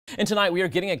And tonight we are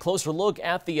getting a closer look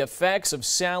at the effects of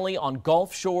Sally on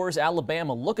Gulf Shores,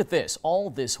 Alabama. Look at this, all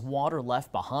this water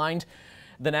left behind.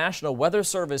 The National Weather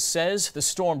Service says the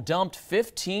storm dumped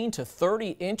 15 to 30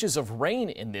 inches of rain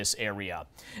in this area.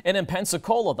 And in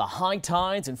Pensacola, the high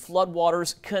tides and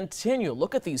floodwaters continue.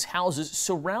 Look at these houses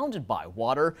surrounded by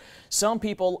water. Some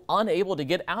people unable to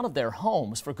get out of their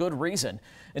homes for good reason.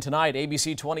 And tonight,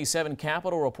 ABC 27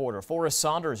 Capitol reporter Forrest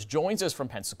Saunders joins us from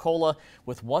Pensacola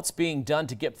with what's being done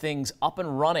to get things up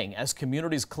and running as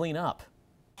communities clean up.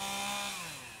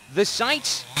 The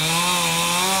sights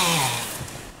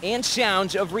and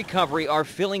sounds of recovery are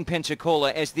filling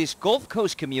Pensacola as this Gulf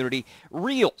Coast community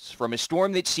reels from a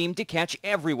storm that seemed to catch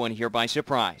everyone here by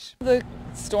surprise. The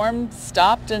storm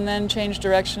stopped and then changed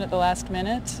direction at the last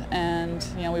minute, and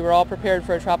we were all prepared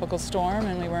for a tropical storm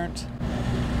and we weren't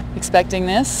expecting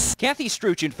this. Kathy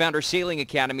Struchin found her sailing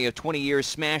academy of 20 years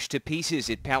smashed to pieces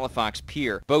at Palafox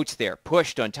Pier. Boats there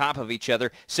pushed on top of each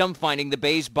other, some finding the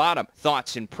bay's bottom.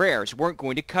 Thoughts and prayers weren't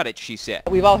going to cut it, she said.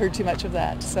 We've all heard too much of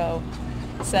that, so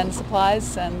send supplies,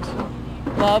 send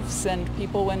love, send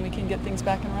people when we can get things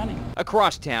back and running.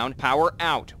 Across town, power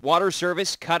out, water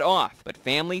service cut off, but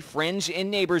family, friends,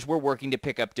 and neighbors were working to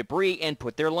pick up debris and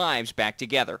put their lives back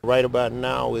together. Right about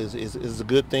now is a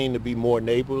good thing to be more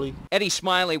neighborly. Eddie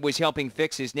Smiley was helping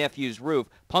fix his nephew's roof,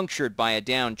 punctured by a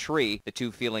downed tree. The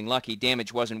two feeling lucky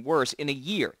damage wasn't worse in a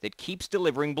year that keeps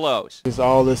delivering blows. It's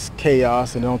all this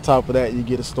chaos, and on top of that, you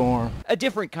get a storm. A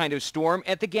different kind of storm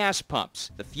at the gas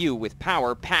pumps. The few with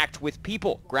power packed with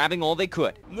people, grabbing all they could.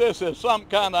 This is some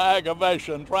kind of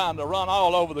aggravation trying to run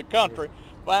all over the country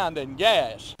finding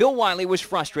gas. Bill Wiley was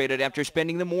frustrated after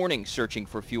spending the morning searching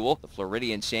for fuel. The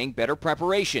Floridian saying better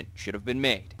preparation should have been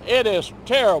made. It is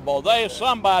terrible.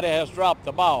 Somebody has dropped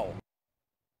the ball.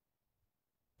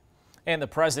 And the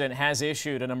president has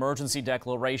issued an emergency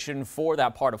declaration for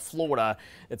that part of Florida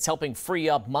that's helping free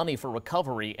up money for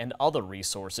recovery and other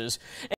resources.